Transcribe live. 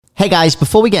Hey guys,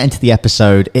 before we get into the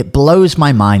episode, it blows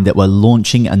my mind that we're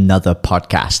launching another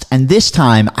podcast. And this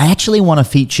time, I actually want to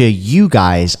feature you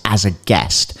guys as a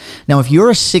guest. Now, if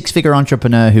you're a six-figure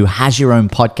entrepreneur who has your own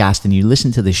podcast and you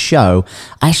listen to this show,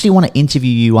 I actually want to interview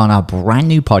you on our brand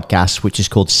new podcast, which is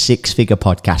called Six Figure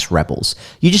Podcast Rebels.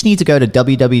 You just need to go to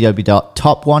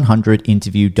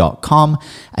www.top100interview.com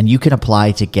and you can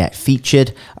apply to get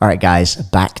featured. All right, guys,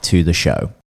 back to the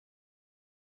show.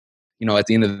 You know, at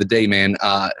the end of the day, man,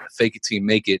 fake it till you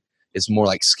make it is more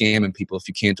like scamming people if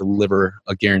you can't deliver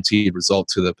a guaranteed result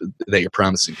to that you're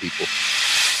promising people.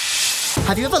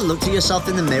 Have you ever looked at yourself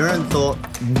in the mirror and thought,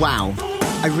 wow,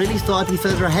 I really thought I'd be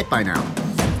further ahead by now?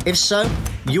 If so,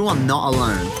 you are not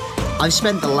alone. I've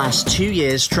spent the last 2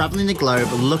 years traveling the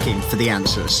globe looking for the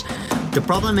answers. The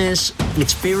problem is,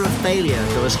 it's fear of failure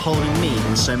that was holding me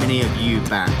and so many of you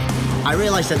back. I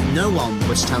realized that no one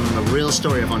was telling the real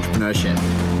story of entrepreneurship.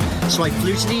 So I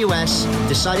flew to the US,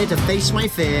 decided to face my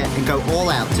fear and go all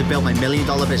out to build my $1 million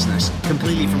business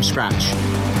completely from scratch.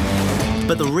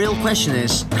 But the real question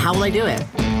is, how will I do it?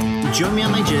 Join me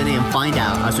on my journey and find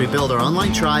out as we build our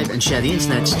online tribe and share the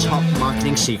internet's top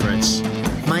marketing secrets.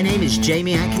 My name is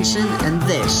Jamie Atkinson and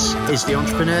this is the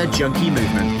Entrepreneur Junkie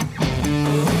Movement.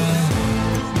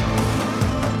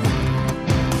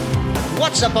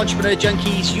 What's up, Entrepreneur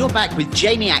Junkies? You're back with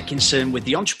Jamie Atkinson with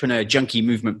the Entrepreneur Junkie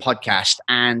Movement podcast.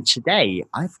 And today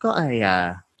I've got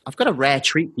a rare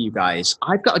treat for you guys.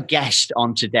 I've got a guest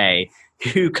on today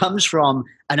who comes from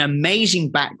an amazing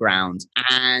background.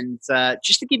 And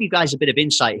just to give you guys a bit of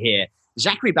insight here,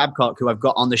 Zachary Babcock, who I've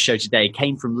got on the show today,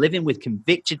 came from living with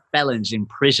convicted felons in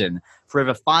prison for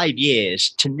over 5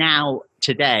 years to now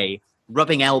today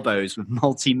rubbing elbows with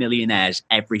multi-millionaires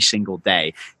every single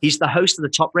day. He's the host of the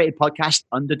top-rated podcast,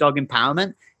 Underdog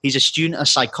Empowerment. He's a student of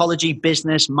psychology,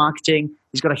 business, marketing.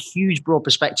 He's got a huge, broad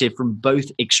perspective from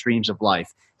both extremes of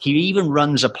life. He even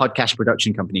runs a podcast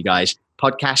production company, guys,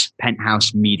 Podcast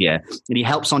Penthouse Media, and he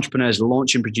helps entrepreneurs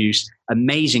launch and produce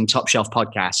amazing top-shelf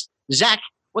podcasts. Zach,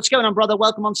 what's going on, brother?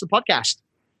 Welcome onto the podcast.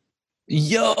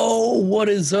 Yo, what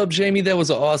is up, Jamie? That was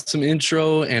an awesome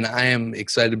intro, and I am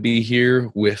excited to be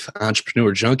here with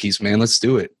Entrepreneur Junkies, man. Let's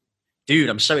do it. Dude,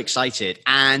 I'm so excited.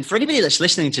 And for anybody that's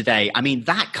listening today, I mean,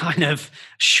 that kind of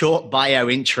short bio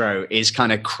intro is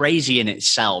kind of crazy in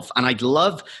itself. And I'd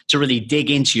love to really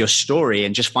dig into your story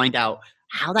and just find out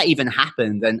how that even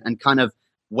happened and kind of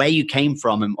where you came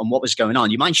from and what was going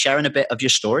on. You mind sharing a bit of your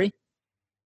story?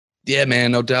 Yeah,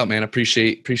 man, no doubt, man. I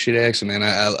appreciate the action, man.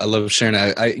 I love sharing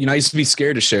that. I used to be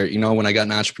scared to share it, when I got in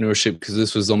entrepreneurship because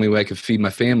this was the only way I could feed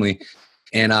my family.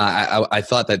 And I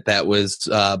thought that was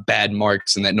bad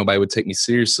marks and that nobody would take me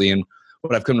seriously. And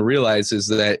what I've come to realize is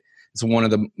that it's one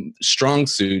of the strong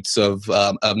suits of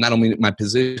not only my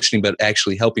positioning, but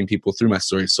actually helping people through my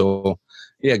story. So,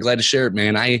 yeah, glad to share it,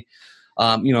 man. Like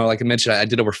I mentioned, I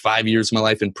did over 5 years of my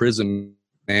life in prison.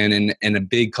 And a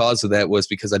big cause of that was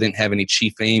because I didn't have any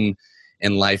chief aim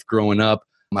in life growing up.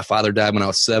 My father died when I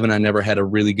was 7. I never had a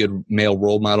really good male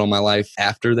role model in my life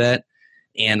after that.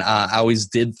 And I always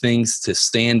did things to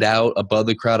stand out above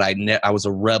the crowd. I was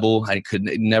a rebel. I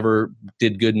never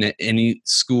did good in any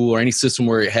school or any system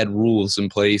where it had rules in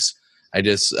place. That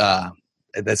just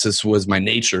was my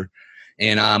nature.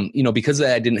 And, because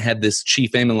I didn't have this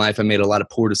chief aim in life, I made a lot of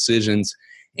poor decisions.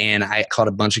 And I caught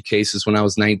a bunch of cases when I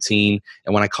was 19.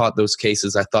 And when I caught those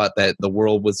cases, I thought that the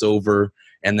world was over.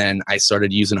 And then I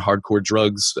started using hardcore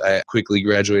drugs. I quickly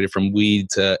graduated from weed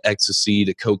to ecstasy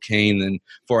to cocaine. And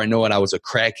before I know it, I was a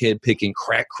crackhead picking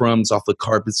crack crumbs off the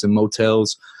carpets in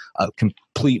motels, a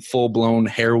complete full-blown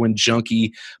heroin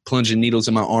junkie, plunging needles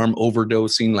in my arm,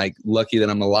 overdosing, like lucky that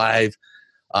I'm alive.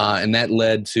 And that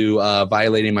led to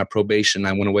violating my probation.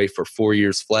 I went away for 4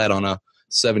 years flat on a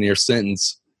 7-year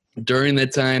sentence. During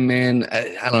that time, man,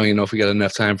 I don't even know if we got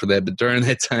enough time for that, but during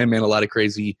that time, man, a lot of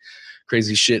crazy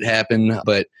shit happened,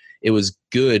 but it was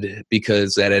good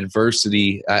because that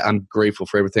adversity, I'm grateful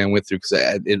for everything I went through because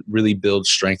it really builds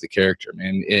strength of character,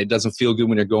 man. It doesn't feel good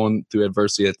when you're going through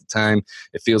adversity at the time.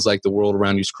 It feels like the world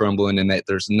around you is crumbling and that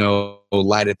there's no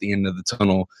light at the end of the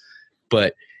tunnel.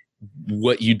 But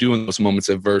what you do in those moments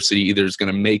of adversity either is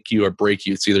going to make you or break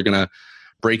you. It's either going to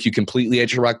break you completely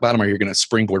at your rock bottom or you're going to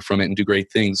springboard from it and do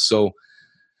great things. So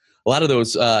a lot of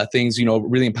those things,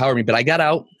 really empowered me. But I got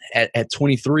out at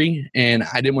 23 and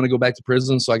I didn't want to go back to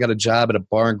prison. So I got a job at a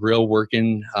bar and grill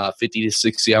working 50 to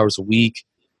 60 hours a week.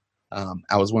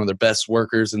 I was one of their best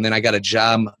workers. And then I got a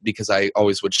job because I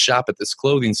always would shop at this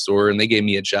clothing store and they gave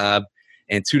me a job.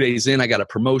 And 2 days in, I got a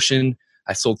promotion.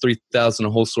 I sold 3,000,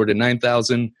 a whole store to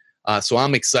 9,000. So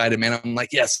I'm excited, man. I'm like,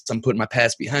 yes, I'm putting my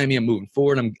past behind me. I'm moving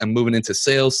forward. I'm moving into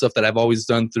sales, stuff that I've always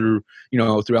done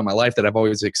throughout my life that I've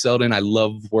always excelled in. I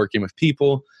love working with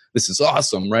people. This is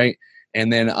awesome, right?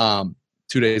 And then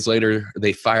 2 days later,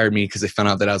 they fired me because they found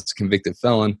out that I was a convicted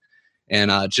felon.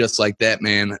 And just like that,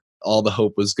 man, all the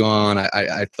hope was gone.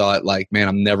 I thought, like, man,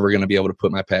 I'm never going to be able to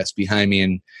put my past behind me.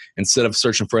 And instead of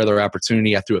searching for other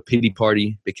opportunity, I threw a pity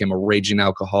party, became a raging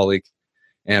alcoholic.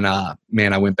 And,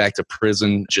 man, I went back to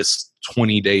prison just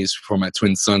 20 days before my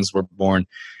twin sons were born.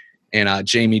 And,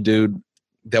 Jamie, dude,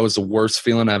 that was the worst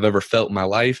feeling I've ever felt in my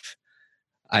life.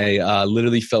 I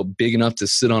literally felt big enough to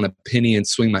sit on a penny and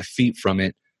swing my feet from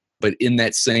it. But in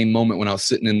that same moment when I was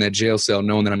sitting in that jail cell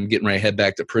knowing that I'm getting ready to head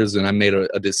back to prison, I made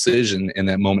a decision in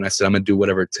that moment. I said, I'm going to do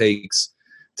whatever it takes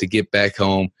to get back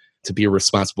home, to be a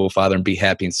responsible father and be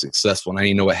happy and successful. And I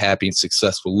didn't know what happy and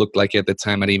successful looked like at the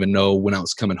time. I didn't even know when I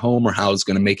was coming home or how I was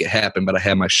going to make it happen. But I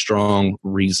had my strong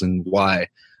reason why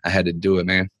I had to do it,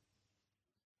 man.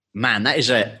 Man, that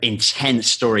is an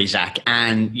intense story, Zach.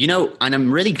 And, and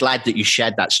I'm really glad that you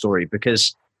shared that story,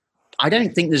 because I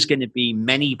don't think there's going to be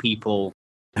many people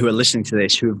who are listening to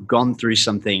this who have gone through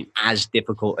something as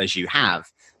difficult as you have.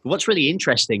 But what's really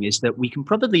interesting is that we can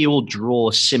probably all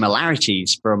draw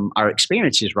similarities from our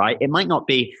experiences, right? It might not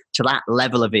be to that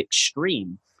level of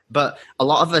extreme, but a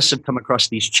lot of us have come across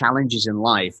these challenges in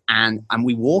life, and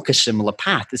we walk a similar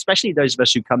path, especially those of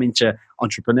us who come into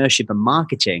entrepreneurship and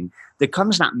marketing. There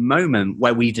comes that moment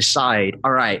where we decide,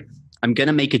 all right, I'm going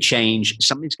to make a change.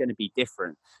 Something's going to be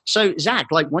different. So Zach,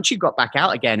 like, once you got back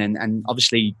out again, and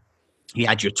obviously you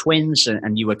had your twins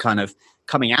and you were kind of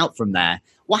coming out from there,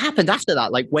 what happened after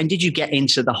that? Like, when did you get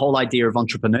into the whole idea of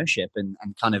entrepreneurship and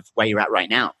kind of where you're at right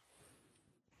now?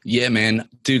 Yeah, man,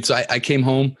 dude. So I came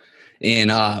home and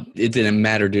it didn't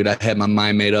matter, dude. I had my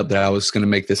mind made up that I was going to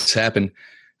make this happen.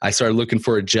 I started looking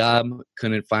for a job,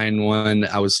 couldn't find one.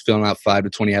 I was filling out 5 to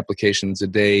 20 applications a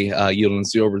day, yielding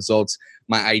 0 results.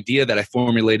 My idea that I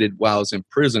formulated while I was in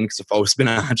prison, because I've always been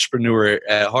an entrepreneur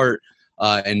at heart,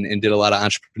 and did a lot of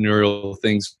entrepreneurial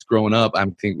things growing up. I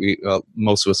think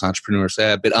most of us entrepreneurs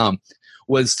have, but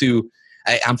was to,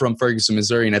 I'm from Ferguson,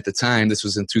 Missouri. And at the time, this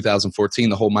was in 2014,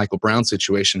 the whole Michael Brown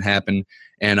situation happened.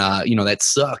 And, that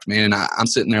sucked, man. And I'm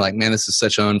sitting there like, man, this is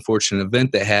such an unfortunate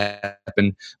event that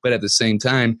happened. But at the same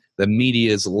time, the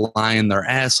media is lying their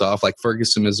ass off. Like,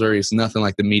 Ferguson, Missouri is nothing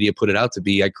like the media put it out to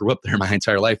be. I grew up there my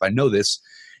entire life. I know this.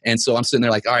 And so I'm sitting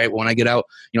there like, all right, well, when I get out,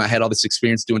 I had all this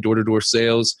experience doing door-to-door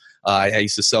sales. I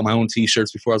used to sell my own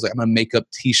T-shirts before. I was like, I'm going to make up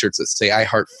T-shirts that say I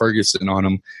Heart Ferguson on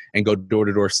them and go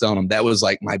door-to-door selling them. That was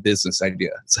like my business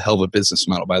idea. It's a hell of a business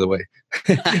model, by the way.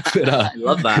 But, I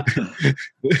love that.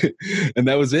 And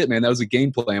that was it, man. That was a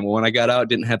game plan. Well, when I got out, I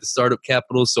didn't have the startup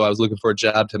capital, so I was looking for a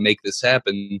job to make this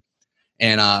happen.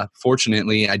 And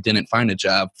fortunately, I didn't find a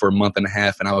job for a month and a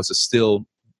half, and I was still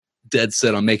dead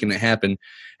set on making it happen.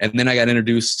 And then I got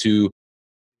introduced to,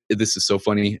 this is so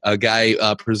funny, a guy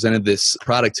presented this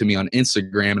product to me on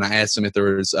Instagram, and I asked him if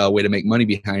there was a way to make money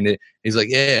behind it. He's like,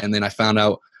 yeah. And then I found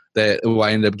out that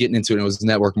I ended up getting into it, and it was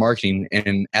network marketing.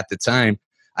 And at the time,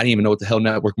 I didn't even know what the hell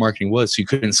network marketing was, so you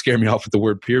couldn't scare me off with the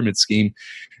word pyramid scheme.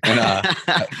 And I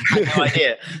had no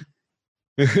idea.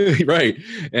 Right.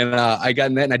 And I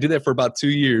got in that, and I did that for about 2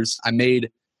 years.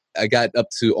 I got up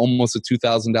to almost a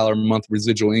 $2,000 a month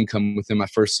residual income within my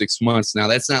first 6 months. Now,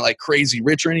 that's not like crazy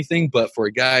rich or anything, but for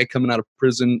a guy coming out of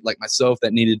prison like myself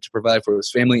that needed to provide for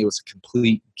his family, it was a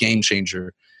complete game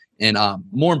changer. And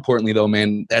more importantly, though,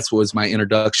 man, that's what was my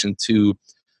introduction to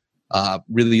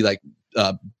really like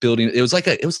building. It was like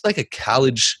a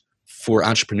college for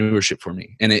entrepreneurship for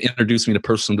me, and it introduced me to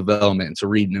personal development and to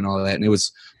reading and all of that. And it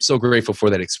was so grateful for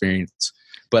that experience.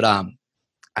 But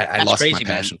I lost my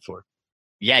passion for it.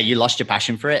 Yeah, you lost your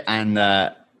passion for it. And,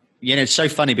 it's so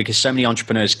funny because so many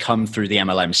entrepreneurs come through the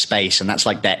MLM space, and that's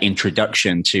like their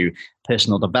introduction to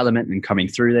personal development and coming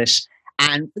through this.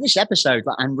 And for this episode,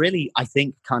 and really, I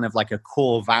think kind of like a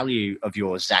core value of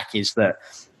yours, Zach, is that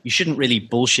you shouldn't really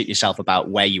bullshit yourself about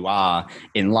where you are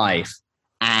in life.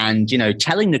 And,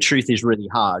 telling the truth is really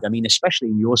hard. I mean, especially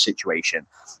in your situation.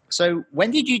 So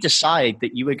when did you decide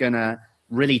that you were going to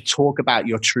really talk about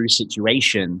your true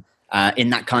situation in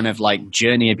that kind of like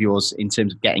journey of yours in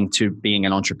terms of getting to being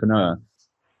an entrepreneur?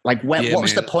 Like, what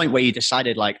was the point where you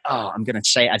decided like, oh, I'm going to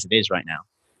say it as it is right now?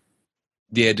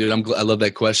 Yeah, dude, I love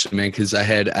that question, man, because I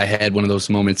had one of those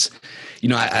moments.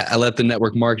 I let the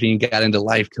network marketing, got into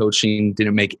life coaching,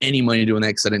 didn't make any money doing that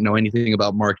because I didn't know anything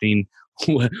about marketing,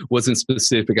 wasn't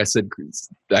specific. I said,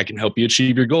 I can help you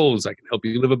achieve your goals. I can help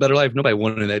you live a better life. Nobody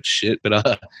wanted that shit,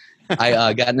 but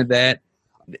I got into that,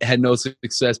 had no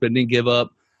success, but didn't give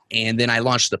up. And then I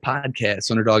launched the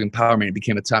podcast, Underdog Empowerment. It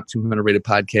became a top 200 rated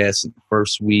podcast in the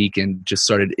first week, and just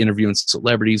started interviewing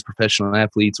celebrities, professional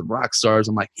athletes, and rock stars.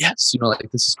 I'm like, yes,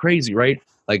 like this is crazy, right?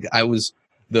 Like I was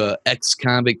the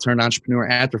ex-convict turned entrepreneur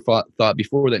afterthought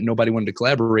before that nobody wanted to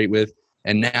collaborate with.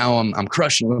 And now I'm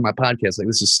crushing it with my podcast. Like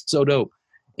this is so dope.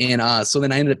 And so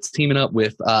then I ended up teaming up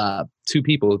with two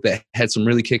people that had some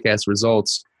really kick-ass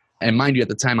results. And mind you, at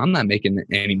the time, I'm not making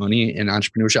any money in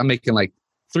entrepreneurship. I'm making like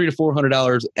 $300 to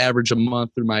 $400 average a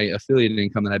month through my affiliate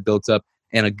income that I built up.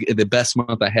 And the best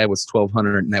month I had was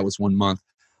 $1,200, and that was 1 month.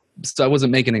 So I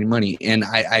wasn't making any money. And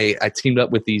I teamed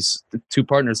up with these two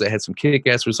partners that had some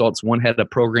kick-ass results. One had a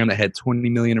program that had 20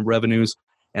 million in revenues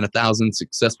and 1,000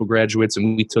 successful graduates.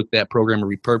 And we took that program and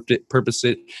repurposed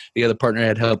it. The other partner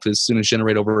had helped his students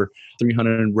generate over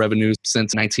 300 in revenues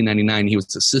since 1999. He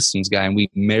was a systems guy, and we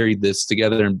married this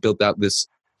together and built out this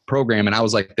program. And I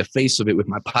was like the face of it with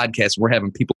my podcast. We're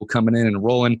having people coming in and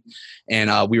rolling,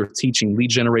 and we were teaching lead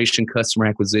generation, customer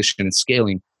acquisition, and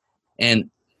scaling. And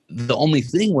the only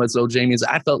thing was, though, Jamie, is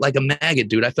I felt like a maggot,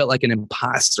 dude. I felt like an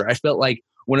imposter. I felt like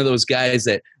one of those guys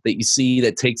that you see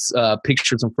that takes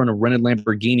pictures in front of rented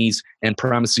Lamborghinis and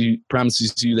promises you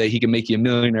that he can make you a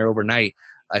millionaire overnight.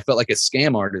 I felt like a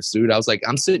scam artist, dude. I was like,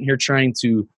 I'm sitting here trying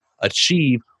to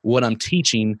achieve what I'm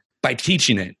teaching by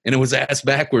teaching it. And it was ass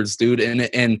backwards, dude.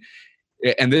 And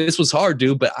this was hard,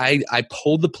 dude, but I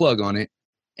pulled the plug on it.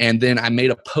 And then I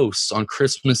made a post on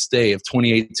Christmas Day of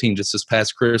 2018, just this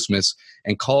past Christmas,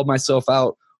 and called myself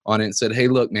out on it and said, hey,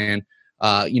 look, man,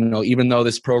 even though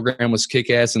this program was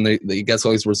kick-ass and they got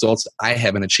all these results, I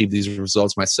haven't achieved these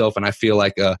results myself. And I feel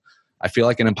like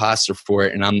an imposter for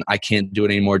it, and I can't do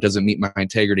it anymore. It doesn't meet my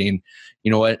integrity. And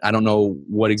you know what? I don't know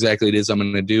what exactly it is I'm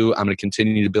going to do. I'm going to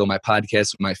continue to build my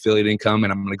podcast with my affiliate income,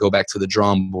 and I'm going to go back to the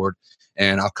drawing board,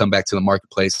 and I'll come back to the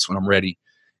marketplace when I'm ready.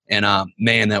 And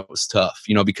man, that was tough,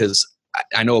 because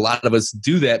I know a lot of us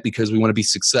do that because we want to be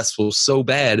successful so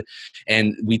bad,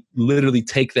 and we literally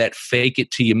take that fake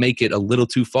it till you make it a little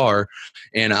too far.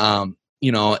 And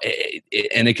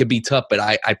and it could be tough, but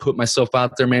I put myself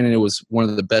out there, man, and it was one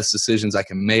of the best decisions I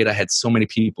can make. I had so many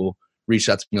people reach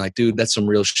out to me like, dude, that's some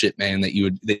real shit, man, that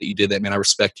you did that, man. I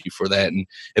respect you for that. And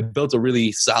it built a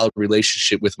really solid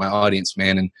relationship with my audience,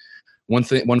 man. And one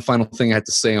final thing I have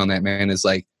to say on that, man, is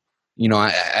like,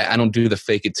 I don't do the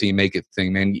fake it till you make it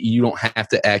thing, man. You don't have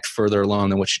to act further along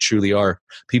than what you truly are.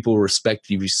 People will respect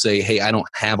you if you say, hey, I don't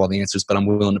have all the answers, but I'm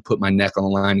willing to put my neck on the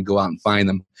line and go out and find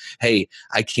them. Hey,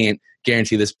 I can't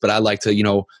guarantee this, but I like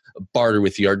to, barter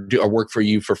with you or work for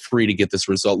you for free to get this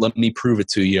result. Let me prove it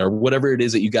to you, or whatever it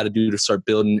is that you got to do to start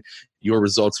building your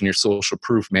results and your social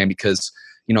proof, man. Because,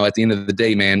 at the end of the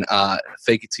day, man,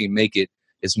 fake it till you make it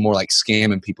is more like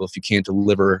scamming people if you can't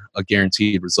deliver a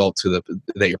guaranteed result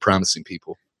that you're promising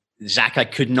people. Zach, I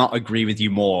could not agree with you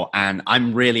more. And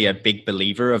I'm really a big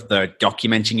believer of the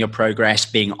documenting your progress,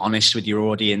 being honest with your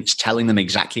audience, telling them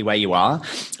exactly where you are.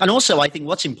 And also, I think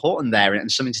what's important there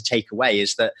and something to take away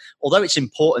is that although it's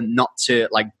important not to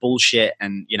like bullshit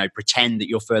and, pretend that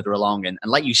you're further along and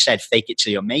like you said, fake it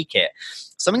till you make it.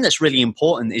 Something that's really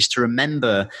important is to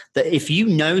remember that if you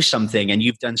know something and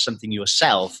you've done something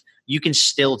yourself, you can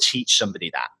still teach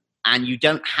somebody that. And you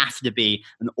don't have to be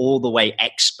an all the way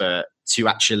expert to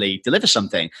actually deliver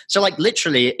something. So like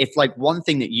literally, if like one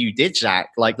thing that you did,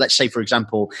 Zach, like let's say, for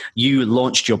example, you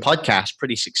launched your podcast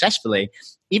pretty successfully,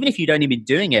 even if you'd only been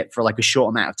doing it for like a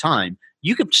short amount of time,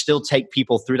 you could still take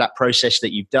people through that process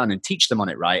that you've done and teach them on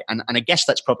it, right? And I guess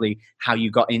that's probably how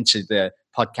you got into the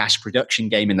podcast production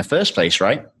game in the first place,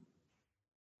 right?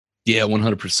 Yeah,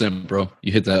 100%, bro.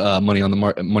 You hit the money on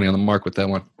the mark with that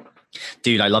one.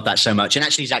 Dude, I love that so much. And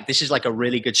actually, Zach, this is like a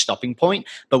really good stopping point,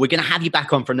 but we're going to have you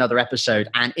back on for another episode.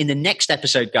 And in the next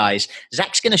episode, guys,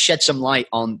 Zach's going to shed some light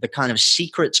on the kind of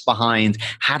secrets behind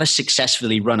how to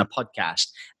successfully run a podcast.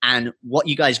 And what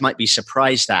you guys might be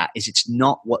surprised at is it's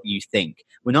not what you think.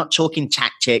 We're not talking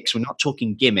tactics. We're not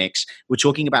talking gimmicks. We're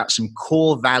talking about some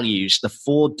core values, the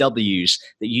 4 W's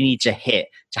that you need to hit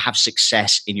to have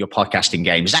success in your podcasting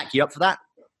game. Zach, you up for that?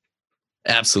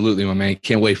 Absolutely, my man.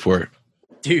 Can't wait for it.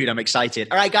 Dude, I'm excited.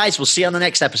 All right, guys, we'll see you on the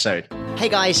next episode. Hey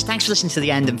guys, thanks for listening to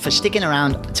the end and for sticking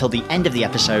around until the end of the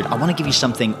episode. I want to give you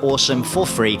something awesome for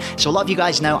free. So a lot of you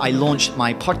guys know I launched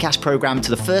my podcast program to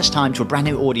the first time to a brand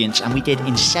new audience, and we did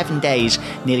in 7 days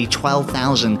nearly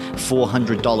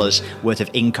 $12,400 worth of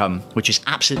income, which is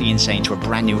absolutely insane to a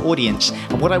brand new audience.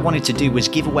 And what I wanted to do was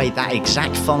give away that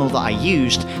exact funnel that I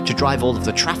used to drive all of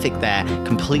the traffic there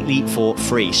completely for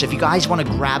free. So if you guys want to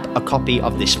grab a copy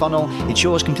of this funnel, it's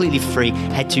yours completely for free.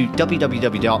 Head to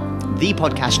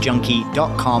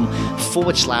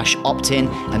www.thepodcastjunkie.com/opt-in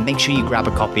and make sure you grab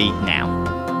a copy now.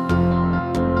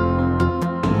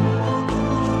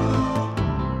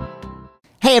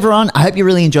 Hey everyone, I hope you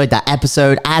really enjoyed that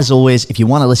episode. As always, if you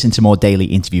want to listen to more daily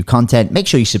interview content, make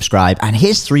sure you subscribe. And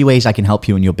here's 3 ways I can help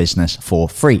you in your business for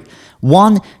free.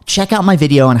 1, check out my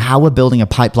video on how we're building a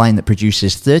pipeline that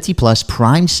produces 30 plus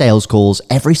prime sales calls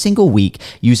every single week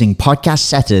using podcast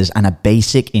setters and a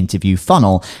basic interview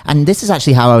funnel. And this is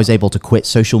actually how I was able to quit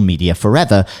social media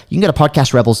forever. You can go to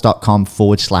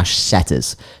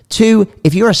podcastrebels.com/setters. 2,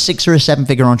 if you're a 6 or a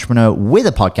 7-figure entrepreneur with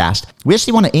a podcast, we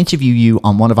actually want to interview you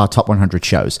on one of our top 100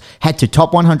 shows. Head to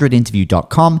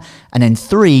top100interview.com. And then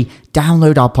 3,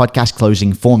 download our podcast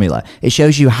closing formula. It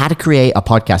shows you how to create a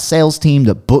podcast sales team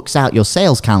that books out your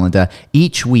sales calendar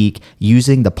each week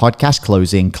using the podcast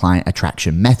closing client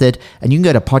attraction method. And you can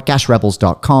go to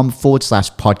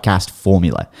podcastrebels.com/podcast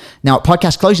formula. Now at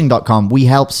podcastclosing.com, we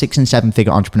help 6 and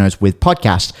 7-figure entrepreneurs with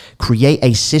podcasts create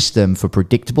a system for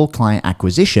predictable client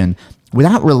acquisition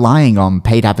without relying on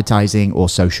paid advertising or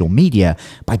social media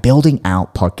by building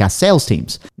out podcast sales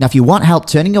teams. Now, if you want help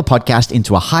turning your podcast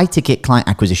into a high-ticket client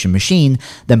acquisition machine,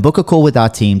 then book a call with our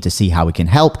team to see how we can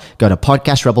help. Go to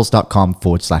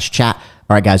podcastrebels.com/chat.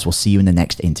 All right, guys, we'll see you in the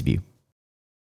next interview.